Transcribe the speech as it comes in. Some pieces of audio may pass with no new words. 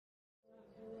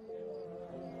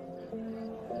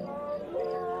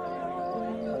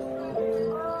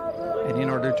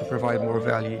order to provide more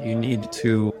value, you need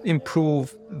to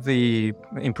improve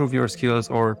your skills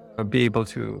or be able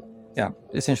to,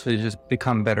 essentially just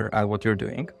become better at what you're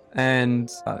doing.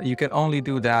 And you can only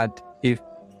do that if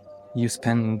you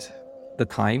spend the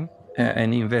time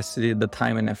and invested the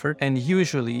time and effort. And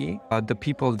usually the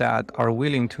people that are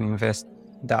willing to invest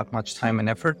that much time and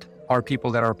effort are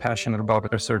people that are passionate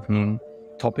about a certain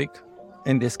topic,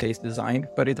 in this case design,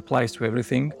 but it applies to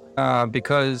everything.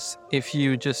 Because if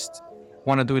you just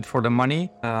want to do it for the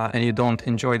money and you don't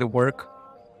enjoy the work,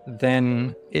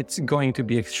 then it's going to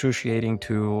be excruciating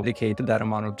to dedicate that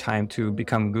amount of time to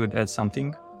become good at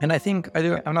something. And I think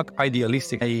I'm not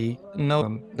idealistic. I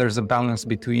know there's a balance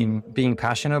between being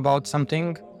passionate about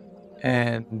something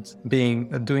and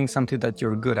doing something that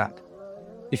you're good at.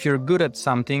 If you're good at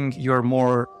something, you're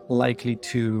more likely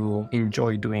to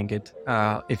enjoy doing it.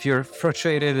 If you're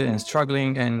frustrated and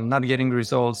struggling and not getting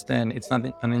results, then it's not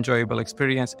an enjoyable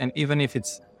experience. And even if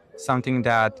it's something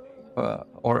that,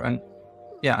 or an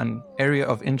area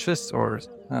of interest or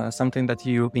something that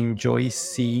you enjoy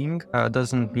seeing,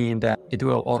 doesn't mean that it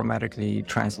will automatically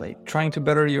translate. Trying to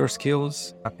better your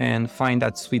skills and find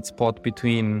that sweet spot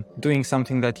between doing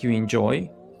something that you enjoy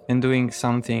and doing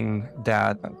something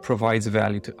that provides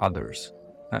value to others,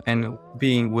 and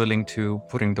being willing to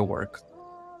put in the work.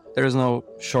 There's no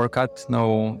shortcut,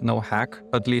 no hack,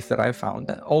 at least that I found.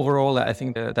 Overall, I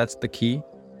think that's the key.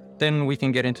 Then we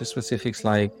can get into specifics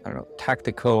like,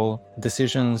 tactical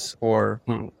decisions or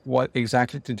what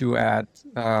exactly to do at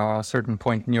a certain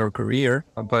point in your career.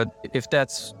 But if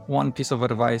that's one piece of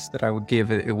advice that I would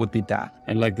give, it would be that.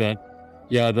 I like that.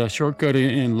 Yeah, the shortcut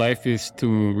in life is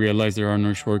to realize there are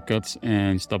no shortcuts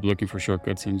and stop looking for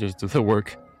shortcuts and just do the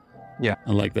work. Yeah.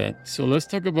 I like that. So let's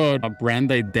talk about a brand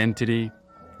identity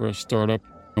for a startup.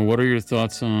 And what are your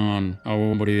thoughts on how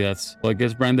somebody I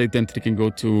guess brand identity can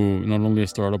go to not only a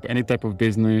startup, any type of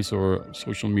business or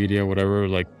social media, whatever,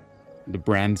 like the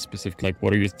brand specific, like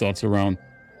what are your thoughts around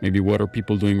maybe what are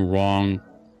people doing wrong?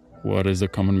 What is the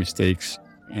common mistakes?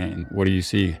 And what do you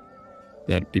see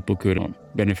that people could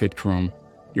benefit from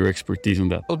your expertise on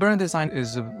that? Well, brand design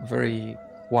is a very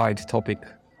wide topic,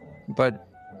 but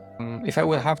if I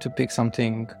will have to pick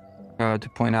something to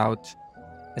point out,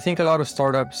 I think a lot of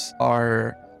startups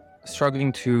are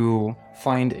struggling to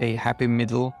find a happy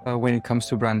middle when it comes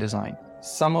to brand design.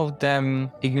 Some of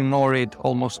them ignore it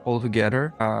almost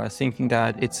altogether, thinking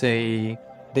that they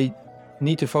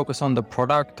need to focus on the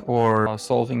product or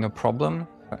solving a problem,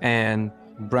 and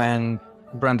brand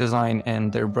design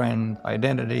and their brand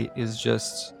identity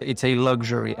it's a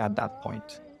luxury at that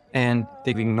point, and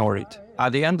they ignore it.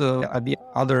 At the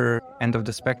other end of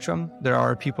the spectrum, there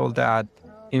are people that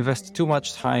invest too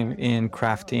much time in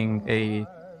crafting a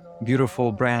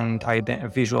beautiful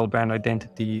visual brand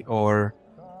identity, or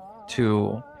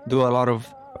to do a lot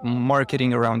of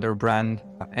marketing around their brand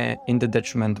in the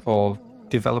detriment of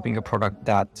developing a product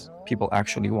that people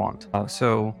actually want.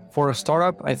 So for a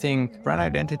startup, I think brand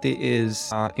identity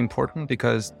is important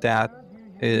because that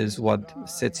is what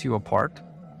sets you apart.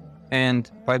 And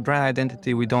by brand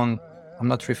identity, I'm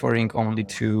not referring only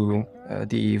to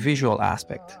the visual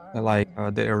aspect, like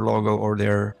their logo or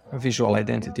their visual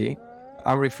identity.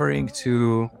 I'm referring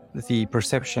to the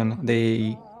perception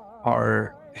they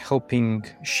are helping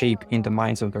shape in the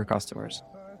minds of their customers.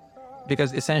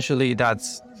 Because essentially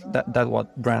that's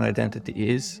what brand identity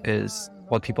is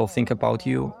what people think about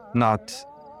you, not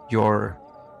your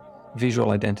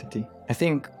visual identity. I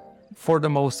think for the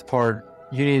most part,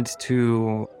 you need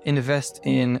to invest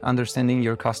in understanding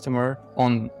your customer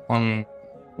on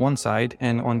one side,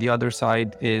 and on the other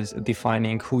side is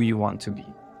defining who you want to be.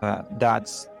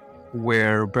 That's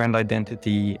where brand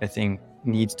identity, I think,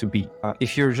 needs to be.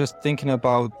 If you're just thinking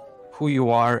about who you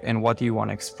are and what you want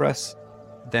to express,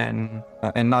 then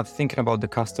and not thinking about the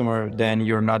customer, then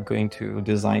you're not going to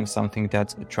design something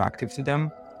that's attractive to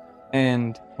them.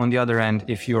 And on the other end,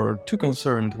 if you're too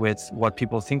concerned with what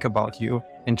people think about you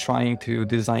and trying to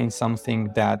design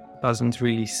something that doesn't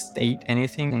really state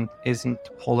anything and isn't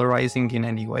polarizing in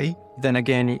any way, then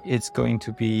again, it's going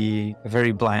to be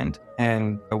very bland.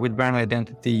 And with brand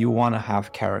identity, you want to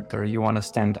have character. You want to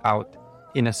stand out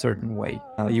in a certain way.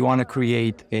 You want to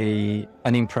create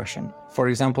an impression. For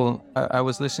example, I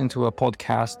was listening to a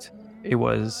podcast.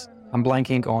 I'm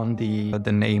blanking on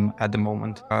the name at the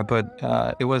moment, but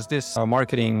it was this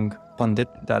marketing pundit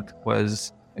that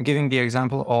was giving the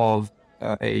example of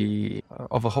a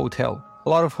hotel. A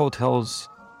lot of hotels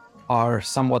are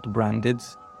somewhat branded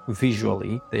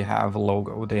visually. They have a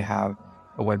logo, they have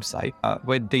a website,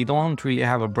 but they don't really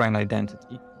have a brand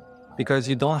identity, because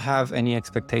you don't have any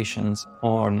expectations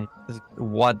on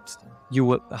what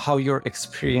how your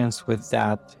experience with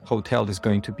that hotel is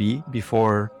going to be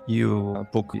before you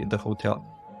book the hotel.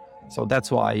 So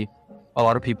that's why a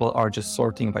lot of people are just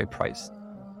sorting by price.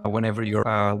 Whenever you're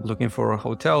looking for a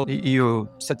hotel, you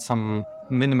set some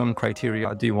minimum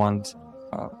criteria. Do you want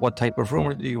what type of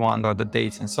room do you want, the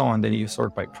dates and so on. Then you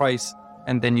sort by price,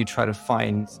 and then you try to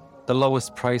find the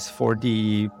lowest price for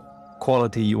the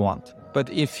quality you want. But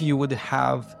if you would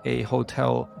have a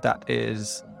hotel that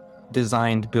is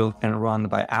designed, built, and run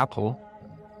by Apple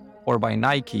or by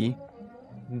Nike,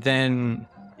 then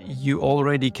you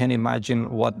already can imagine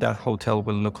what that hotel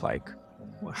will look like,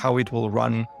 how it will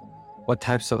run, what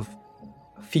types of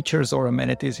features or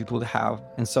amenities it will have,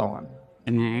 and so on.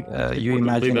 And you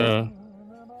imagine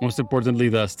most importantly,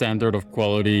 the standard of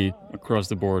quality across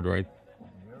the board, right?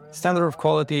 Standard of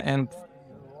quality. And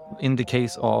in the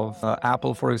case of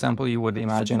Apple, for example, you would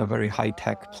imagine a very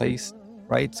high-tech place,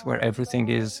 right? Where everything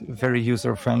is very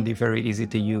user-friendly, very easy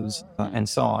to use, and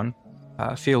so on.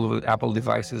 Filled with Apple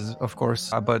devices, of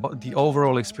course. But the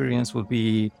overall experience would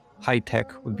be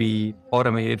high-tech, would be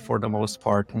automated for the most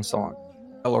part, and so on.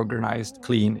 Well-organized,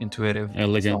 clean, intuitive,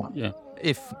 elegant, and so on. yeah.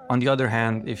 If, on the other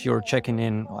hand, if you're checking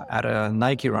in at a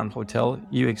Nike-run hotel,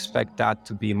 you expect that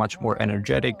to be much more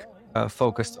energetic,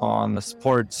 focused on the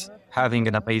sports, having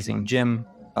an amazing gym,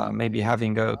 maybe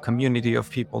having a community of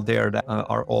people there that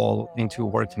are all into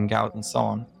working out and so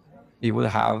on. You will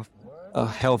have a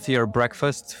healthier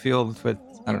breakfast filled with,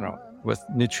 with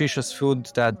nutritious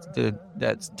food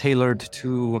that's tailored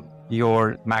to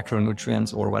your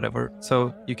macronutrients or whatever.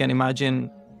 So you can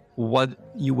imagine what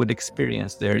you would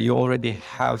experience there. You already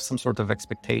have some sort of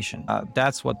expectation.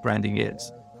 That's what branding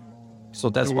is. So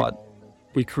that's what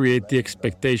we create, the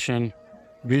expectation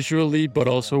visually, but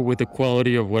also with the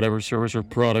quality of whatever service or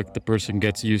product the person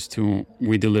gets used to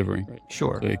we delivering. Right?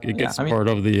 Sure. So it gets part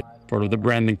of the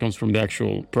branding comes from the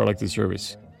actual product and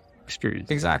service experience.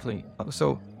 Exactly.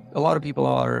 So a lot of people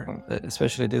are,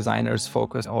 especially designers,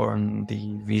 focused on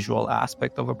the visual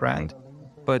aspect of a brand,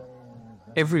 but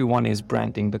everyone is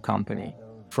branding the company,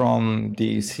 from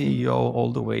the CEO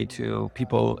all the way to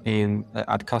people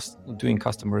doing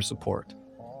customer support.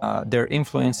 They're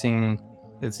influencing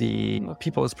the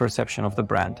people's perception of the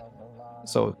brand.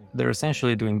 So they're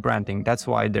essentially doing branding. That's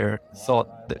why they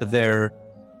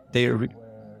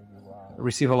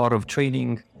receive a lot of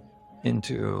training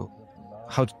into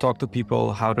how to talk to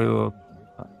people, how to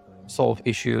solve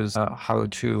issues, how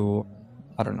to,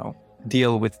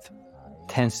 deal with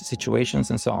tense situations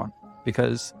and so on,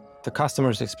 because the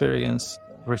customer's experience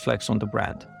reflects on the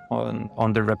brand,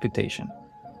 on their reputation.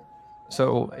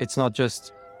 So it's not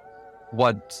just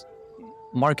what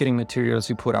marketing materials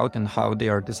you put out and how they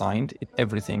are designed,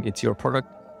 everything. It's your product,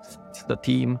 it's the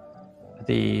team,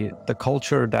 the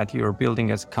culture that you're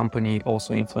building as a company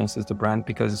also influences the brand,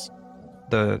 because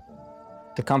the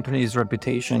company's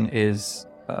reputation is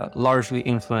largely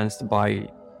influenced by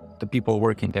the people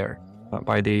working there,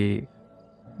 by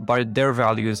their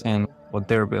values and what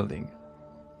they're building.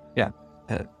 Yeah.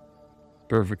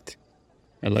 Perfect.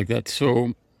 I like that.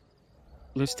 So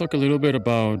let's talk a little bit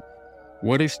about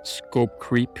what is scope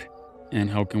creep and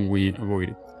how can we avoid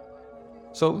it?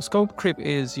 So scope creep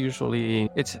is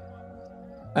it's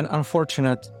an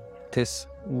unfortunate practice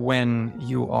when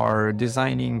you are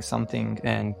designing something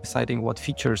and deciding what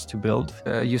features to build.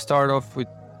 You start off with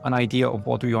an idea of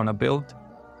what you want to build,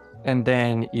 and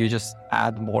then you just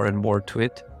add more and more to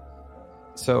it.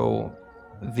 So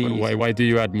why do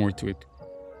you add more to it?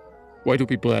 Why do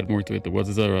people add more to it? What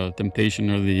is the temptation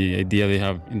or the idea they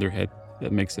have in their head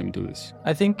that makes them do this?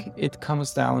 I think it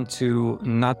comes down to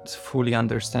not fully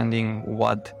understanding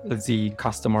what the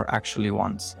customer actually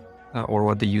wants or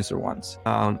what the user wants.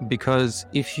 Because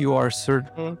if you are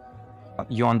certain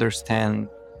you understand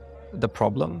the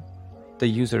problem, the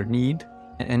user need,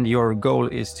 and your goal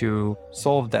is to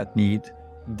solve that need,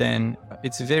 then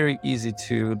it's very easy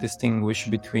to distinguish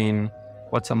between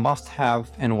what's a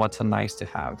must-have and what's a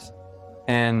nice-to-have.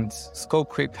 And scope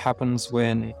creep happens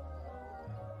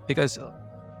because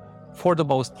for the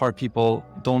most part, people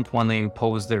don't want to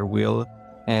impose their will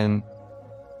and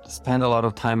spend a lot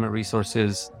of time and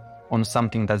resources on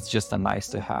something that's just a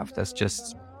nice-to-have. That's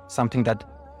just something that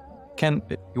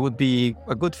it would be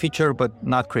a good feature, but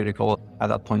not critical at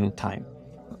that point in time.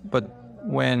 But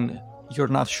when you're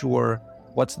not sure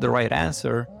what's the right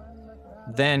answer,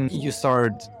 then you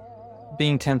start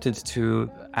being tempted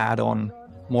to add on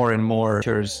more and more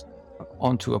features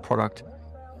onto a product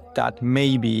that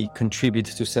maybe contribute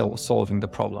to solving the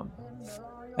problem.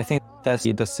 I think that's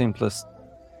the simplest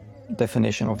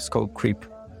definition of scope creep.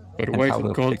 But why is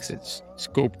it called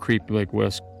scope creep? Like,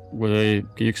 can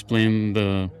you explain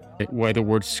the Why the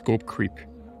word scope creep?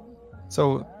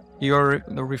 So you're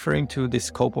referring to the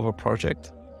scope of a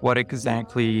project, what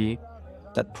exactly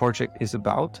that project is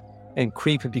about, and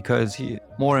creep because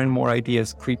more and more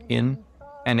ideas creep in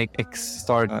and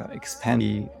start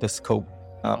expanding the scope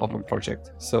of a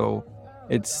project. So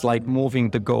it's like moving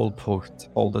the goalpost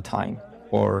all the time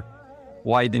or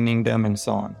widening them and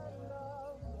so on.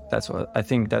 That's what I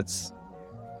think that's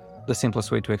the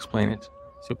simplest way to explain it.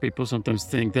 So people sometimes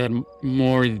think that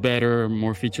more is better,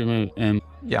 more feature, and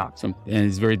Yeah, and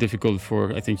it's very difficult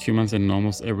for, I think, humans in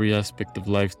almost every aspect of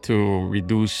life to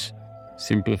reduce,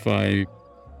 simplify.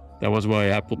 That was why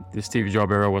Apple, the Steve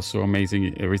Jobs era was so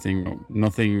amazing. Everything,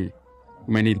 nothing,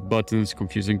 many buttons,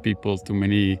 confusing people, too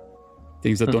many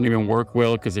things that don't even work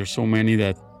well because there's so many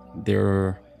that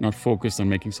they're not focused on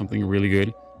making something really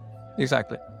good.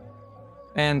 exactly.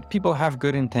 And people have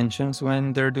good intentions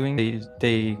when they're doing it.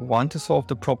 They want to solve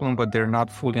the problem, but they're not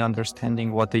fully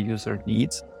understanding what the user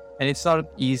needs. And it's not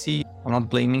easy. I'm not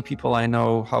blaming people. I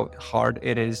know how hard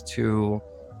it is to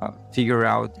figure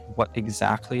out what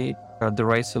exactly the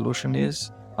right solution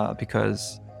is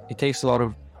because it takes a lot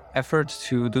of effort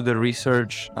to do the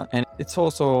research. And it's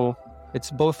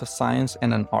both a science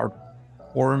and an art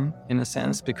form in a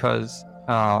sense because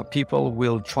people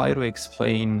will try to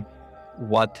explain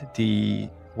what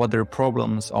their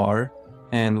problems are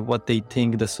and what they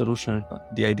think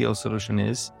the ideal solution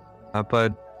is.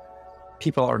 But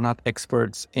people are not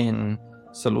experts in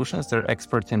solutions, they're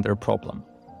experts in their problem.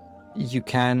 You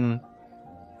can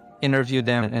interview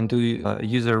them and do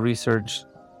user research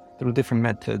through different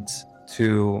methods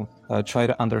to try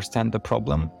to understand the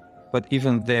problem. But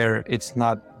even there, it's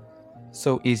not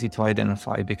so easy to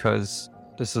identify because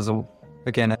this is,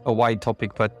 again, a wide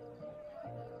topic, but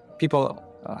people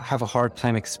have a hard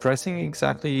time expressing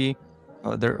exactly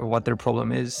what their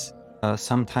problem is.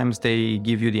 Sometimes they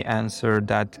give you the answer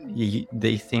that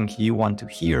they think you want to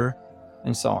hear,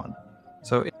 and so on.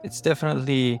 So it's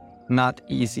definitely not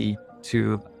easy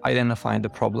to identify the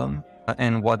problem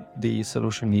and what the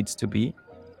solution needs to be.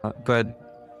 But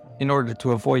in order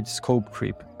to avoid scope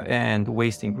creep and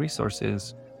wasting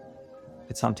resources,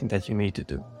 it's something that you need to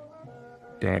do.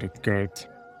 Got it.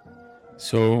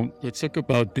 So let's talk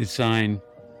about design.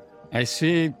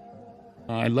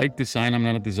 I like design. I'm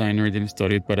not a designer. I didn't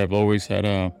study it, but I've always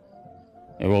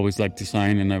liked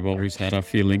design, and I've always had a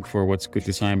feeling for what's good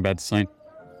design, bad design.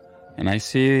 And I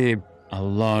see a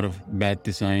lot of bad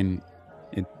design.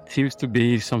 It seems to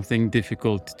be something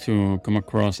difficult to come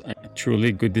across a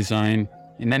truly good design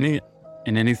in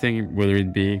anything, whether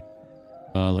it be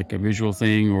like a visual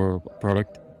thing or a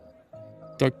product.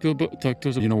 Talk to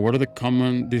us. What are the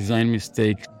common design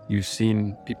mistakes you've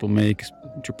seen people make,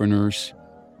 entrepreneurs?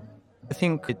 I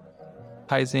think it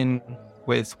ties in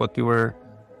with what we were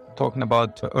talking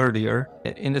about earlier,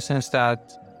 in the sense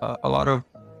that a lot of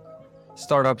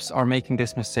startups are making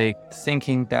this mistake,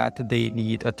 thinking that they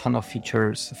need a ton of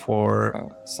features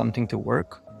for something to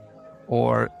work,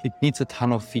 or it needs a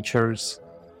ton of features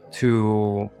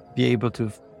to be able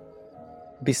to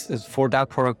for that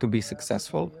product to be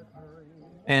successful.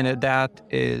 And that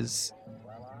is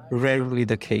rarely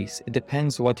the case. It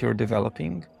depends what you're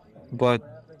developing, but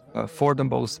for the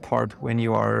most part, when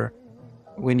you are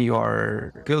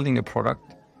building a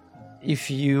product,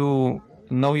 if you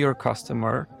know your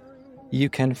customer, you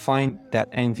can find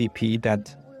that MVP,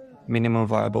 that minimum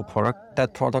viable product,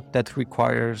 that product that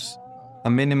requires a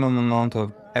minimum amount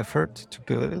of effort to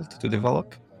build, to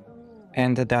develop,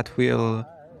 and that will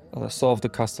solve the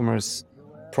customer's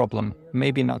problem.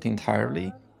 Maybe not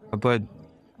entirely, but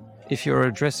if you're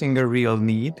addressing a real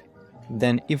need,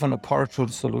 then even a partial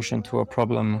solution to a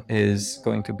problem is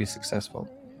going to be successful.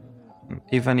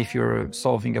 Even if you're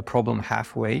solving a problem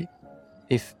halfway,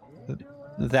 if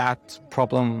that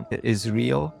problem is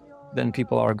real, then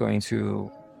people are going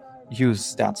to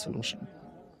use that solution.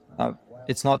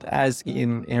 It's not as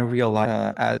in real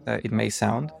life as it may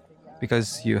sound,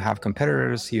 because you have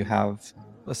competitors, you have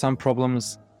some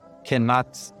problems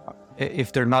cannot,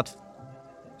 if they're not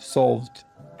solved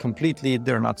completely,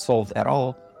 they're not solved at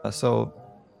all. So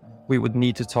we would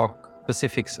need to talk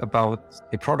specifics about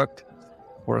a product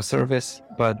or a service,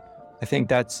 but I think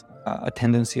that's a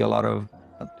tendency a lot of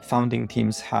founding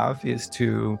teams have, is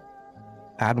to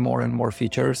add more and more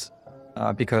features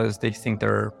because they think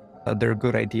they're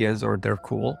good ideas or they're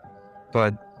cool,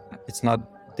 but it's not.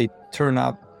 They turn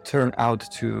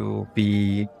out to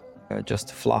be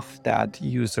just fluff that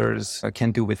users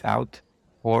can do without,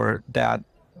 or that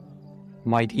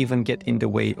might even get in the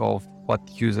way of what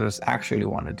users actually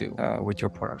want to do with your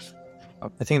products.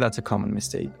 I think that's a common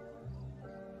mistake.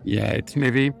 Yeah, it's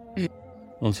maybe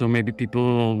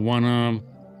people want to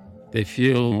they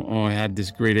feel, oh, I had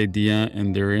this great idea,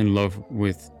 and they're in love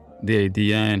with the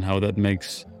idea, and how that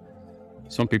makes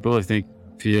some people, I think,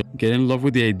 feel get in love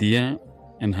with the idea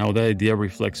and how the idea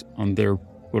reflects on their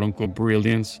quote unquote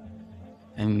brilliance.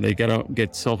 And they gotta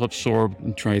get self-absorbed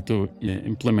and try to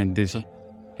implement this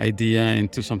idea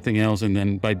into something else. And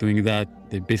then by doing that,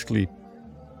 they basically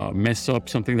mess up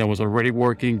something that was already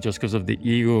working just because of the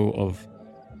ego of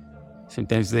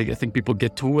sometimes I think people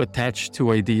get too attached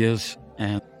to ideas.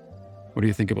 And what do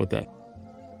you think about that?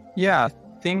 Yeah,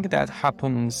 I think that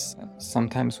happens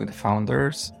sometimes with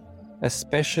founders,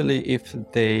 especially if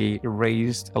they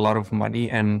raised a lot of money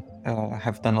and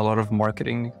have done a lot of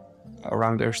marketing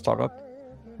around their startup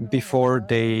before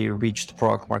they reached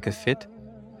product market fit.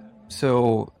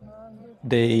 So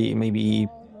they maybe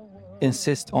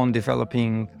insist on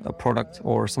developing a product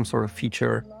or some sort of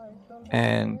feature,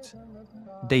 and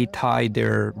they tie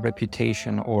their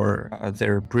reputation or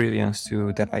their brilliance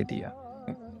to that idea.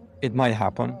 It might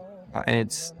happen, and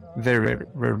it's very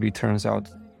rarely turns out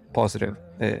positive.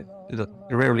 It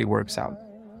rarely works out.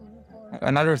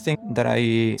 Another thing that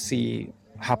I see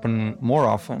happen more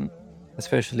often,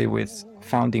 especially with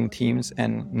founding teams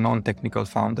and non-technical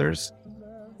founders,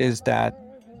 is that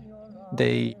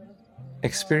they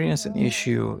experience an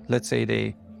issue. Let's say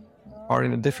they are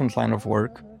in a different line of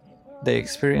work, they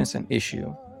experience an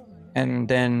issue, and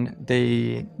then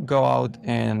they go out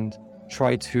and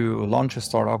try to launch a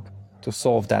startup to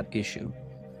solve that issue.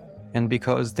 And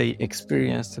because they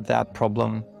experienced that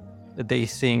problem, they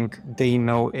think they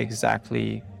know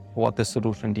exactly what the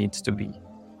solution needs to be.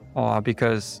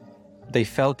 Because they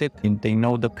felt it, and they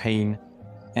know the pain,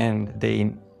 and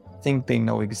they think they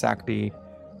know exactly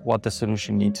what the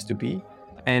solution needs to be.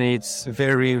 And it's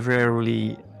very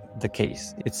rarely the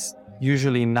case. It's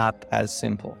usually not as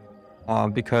simple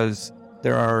because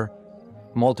there are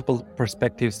multiple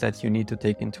perspectives that you need to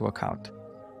take into account.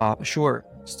 Sure,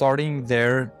 starting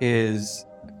there is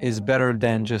better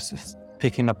than just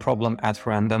picking a problem at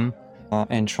random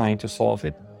and trying to solve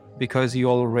it, because you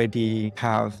already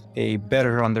have a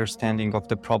better understanding of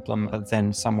the problem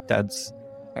than someone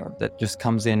that just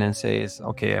comes in and says,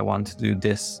 okay, I want to do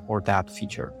this or that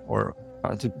feature or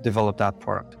to develop that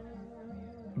product.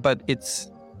 But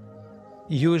it's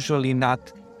usually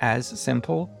not as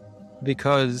simple,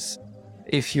 because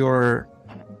if you're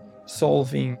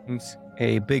solving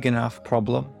a big enough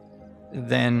problem,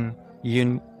 then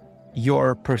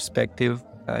your perspective,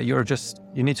 you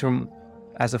need to,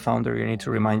 as a founder, you need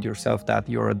to remind yourself that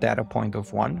you're a data point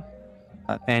of one,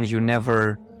 and you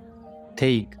never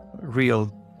take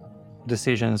real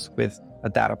decisions with a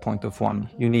data point of one.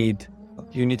 You need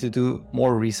to do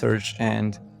more research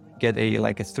and get a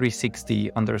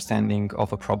 360 understanding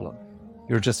of a problem.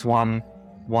 You're just one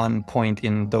point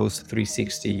in those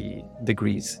 360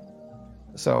 degrees.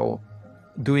 So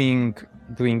doing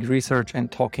research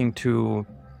and talking to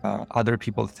other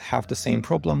people that have the same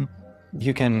problem,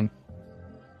 you can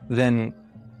then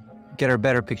get a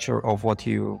better picture of what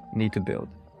you need to build.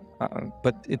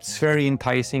 But it's very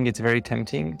enticing, it's very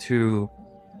tempting to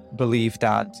believe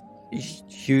that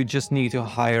you just need to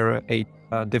hire a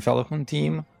development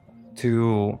team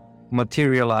to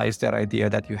materialize that idea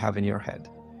that you have in your head.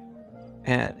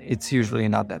 And it's usually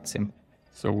not that simple.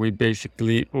 So we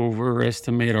basically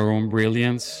overestimate our own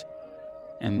brilliance,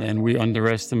 and then we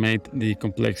underestimate the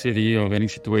complexity of any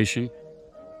situation.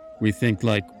 We think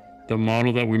like the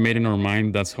model that we made in our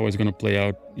mind, that's how it's going to play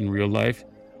out in real life.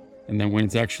 And then when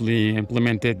it's actually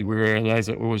implemented, we realize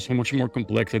that it was so much more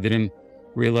complex. I didn't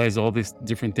realize all these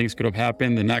different things could have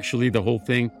happened, and actually the whole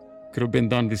thing could have been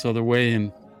done this other way.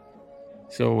 And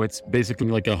so it's basically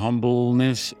like a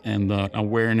humbleness and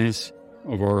awareness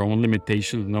of our own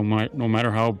limitations, no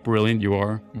matter how brilliant you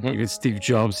are. Mm-hmm. Even Steve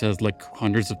Jobs has like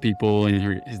hundreds of people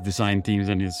in his design teams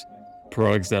and his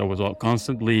products that was all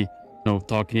constantly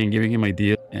talking and giving him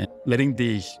ideas and letting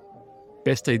the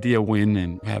best idea win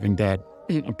and having that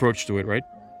approach to it, right?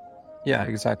 Yeah,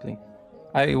 exactly.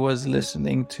 I was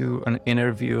listening to an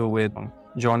interview with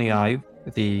Johnny Ive,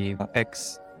 the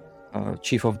ex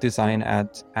chief of design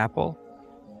at Apple,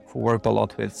 who worked a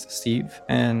lot with Steve,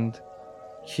 and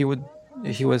he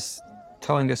was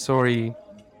telling a story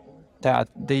that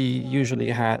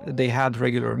they had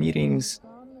regular meetings,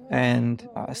 and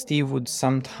Steve would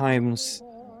sometimes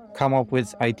come up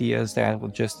with ideas that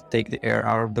would just take the air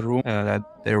out of the room, that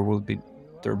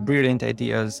they're brilliant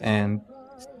ideas, and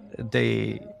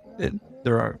there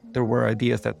were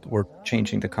ideas that were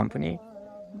changing the company,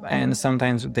 and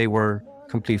sometimes they were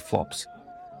complete flops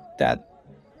that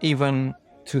even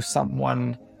to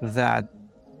someone that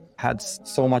had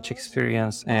so much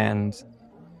experience and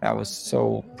that was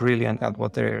so brilliant at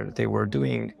what they were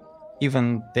doing,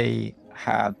 even they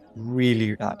had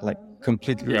really like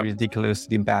completely Yep.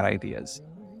 ridiculously bad ideas.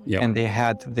 Yep. And they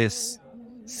had this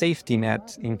safety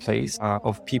net in place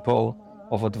of people,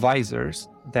 of advisors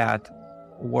that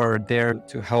were there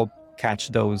to help catch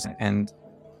those and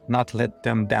not let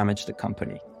them damage the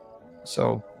company.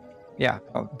 So yeah,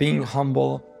 being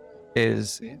humble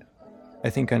is, I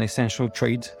think, an essential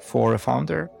trait for a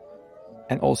founder,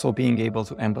 and also being able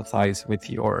to empathize with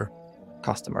your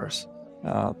customers,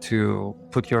 to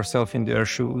put yourself in their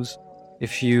shoes.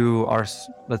 If you are,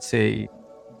 let's say,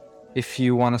 if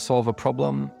you want to solve a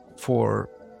problem for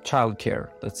childcare,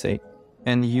 let's say,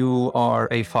 and you are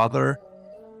a father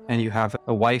and you have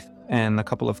a wife and a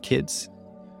couple of kids,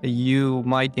 you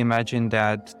might imagine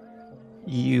that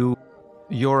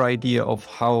your idea of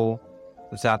how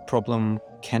that problem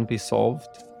can be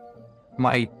solved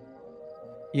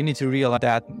you need to realize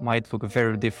that might look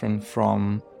very different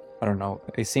from, I don't know,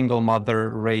 a single mother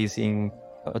raising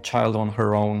a child on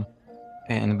her own,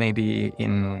 and maybe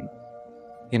in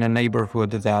a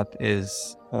neighborhood that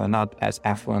is not as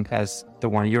affluent as the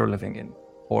one you're living in,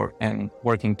 and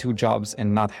working 2 jobs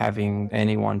and not having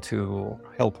anyone to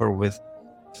help her with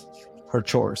her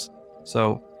chores.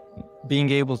 So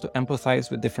being able to empathize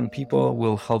with different people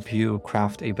will help you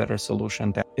craft a better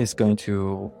solution that is going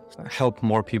to help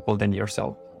more people than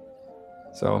yourself.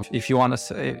 So if you want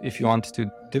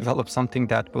to develop something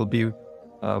that will be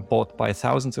bought by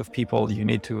thousands of people, you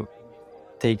need to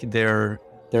take their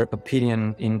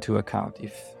opinion into account.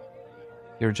 If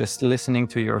you're just listening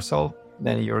to yourself,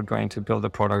 then you're going to build a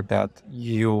product that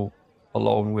you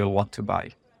alone will want to buy,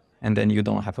 and then you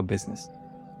don't have a business.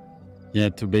 Yeah,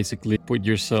 to basically put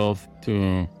yourself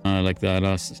to like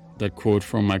that quote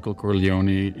from Michael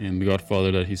Corleone in The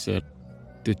Godfather that he said,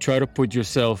 to try to put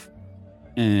yourself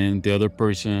in the other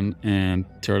person and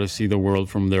try to see the world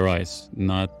from their eyes,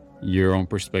 not your own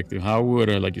perspective. How would,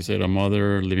 like you said, a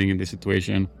mother living in this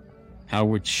situation, how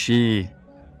would she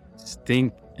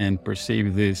think and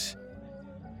perceive this?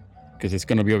 Because it's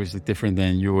going to be obviously different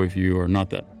than you if you are not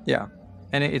that. Yeah,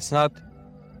 and it's not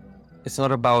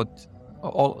about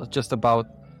just about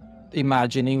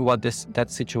imagining what that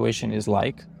situation is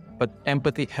like, but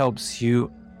empathy helps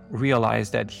you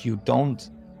realize that you don't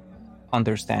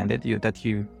understand it, that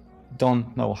you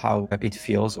don't know how it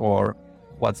feels or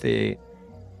what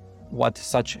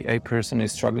such a person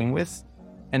is struggling with,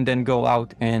 and then go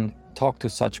out and talk to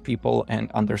such people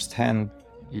and understand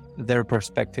their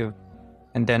perspective,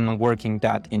 and then working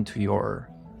that into your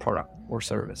product or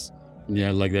service.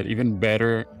 Yeah, like that. Even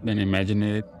better than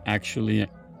imagining it, actually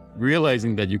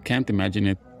realizing that you can't imagine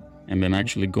it, and then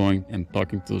actually going and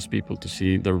talking to those people to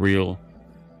see the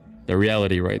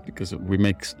reality, right? Because we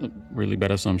make really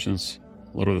bad assumptions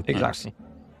a lot of the times. Exactly.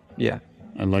 Yeah.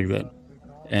 I like that.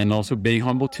 And also being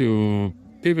humble to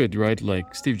pivot, right?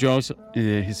 Like Steve Jobs,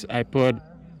 his iPod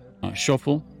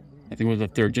Shuffle, I think it was the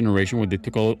 3rd generation where they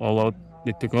took out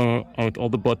all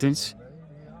the buttons,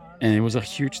 and it was a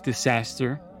huge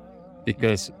disaster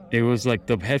because it was like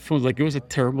the headphones, like it was a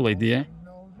terrible idea.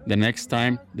 The next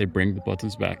time they bring the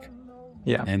buttons back.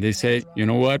 Yeah. And they say, you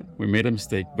know what, we made a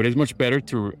mistake, but it's much better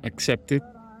to accept it,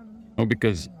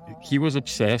 because he was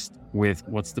obsessed with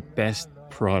what's the best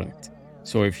product.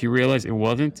 So if he realized it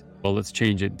wasn't, well, let's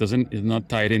change it. It's not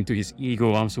tied into his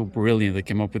ego. I'm so brilliant. They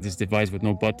came up with this device with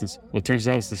no buttons. Well, it turns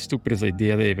out it's the stupidest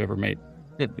idea they've ever made.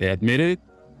 They admitted it,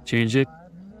 changed it.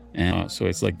 And so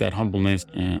it's like that humbleness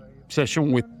and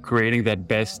obsession with creating that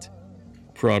best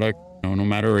product, no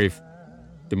matter if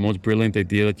the most brilliant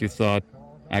idea that you thought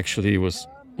actually was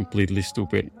completely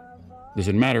stupid.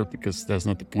 Doesn't matter, because that's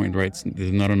not the point, right? This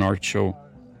is not an art show.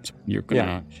 So you're going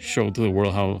to show to the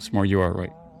world how smart you are,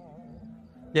 right?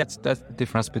 Yes, that's the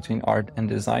difference between art and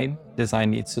design.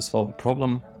 Design needs to solve a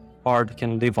problem. Art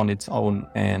can live on its own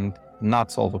and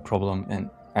not solve a problem. And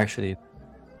actually,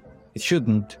 it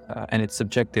shouldn't, and it's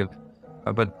subjective.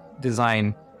 But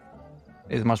design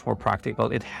is much more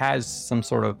practical. It has some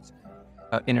sort of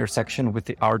intersection with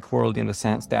the art world, in the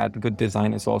sense that good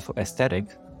design is also aesthetic,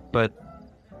 but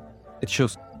it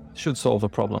should solve a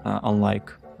problem, unlike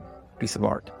a piece of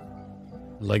art.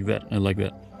 I like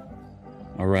that.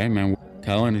 All right, man.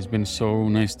 Calin, it's been so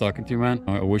nice talking to you, man.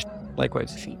 I wish.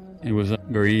 Likewise. It was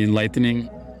very enlightening.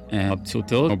 So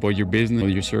tell us about your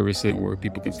business, your services, where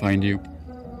people can find you.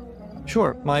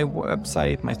 Sure. My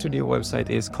studio website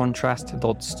is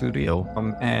contrast.studio.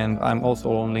 And I'm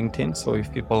also on LinkedIn. So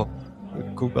if people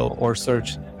Google or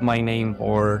search my name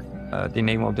or the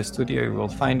name of the studio, you will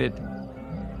find it.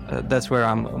 That's where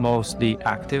I'm mostly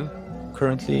active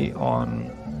currently,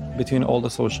 between all the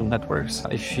social networks.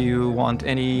 If you want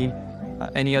any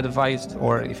any advice,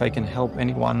 or if I can help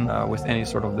anyone with any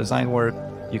sort of design work,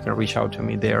 you can reach out to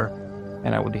me there,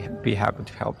 and I would be happy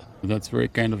to help. That's very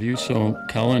kind of you. So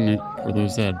Calin, for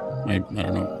those that might, I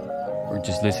don't know, or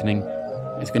just listening,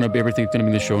 it's going to be, everything's going to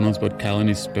be in the show notes, but Calin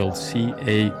is spelled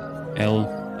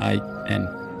Calin.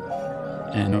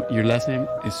 And your last name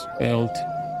is spelled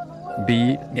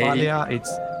Balea,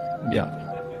 it's, yeah.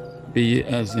 B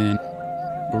as in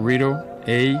burrito,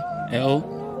 A-L-E-A.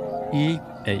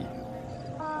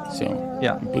 So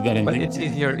yeah, put that in. But it's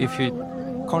easier if you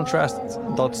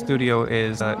contrast.studio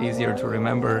is easier to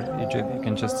remember. You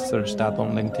can just search that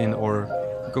on LinkedIn or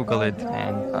Google it,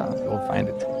 and you'll find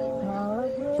it.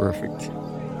 Perfect.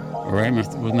 All right, man.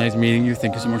 It was nice meeting you.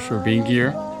 Thank you so much for being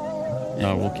here.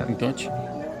 We'll keep in touch.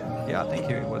 Yeah, thank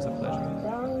you. It was a pleasure.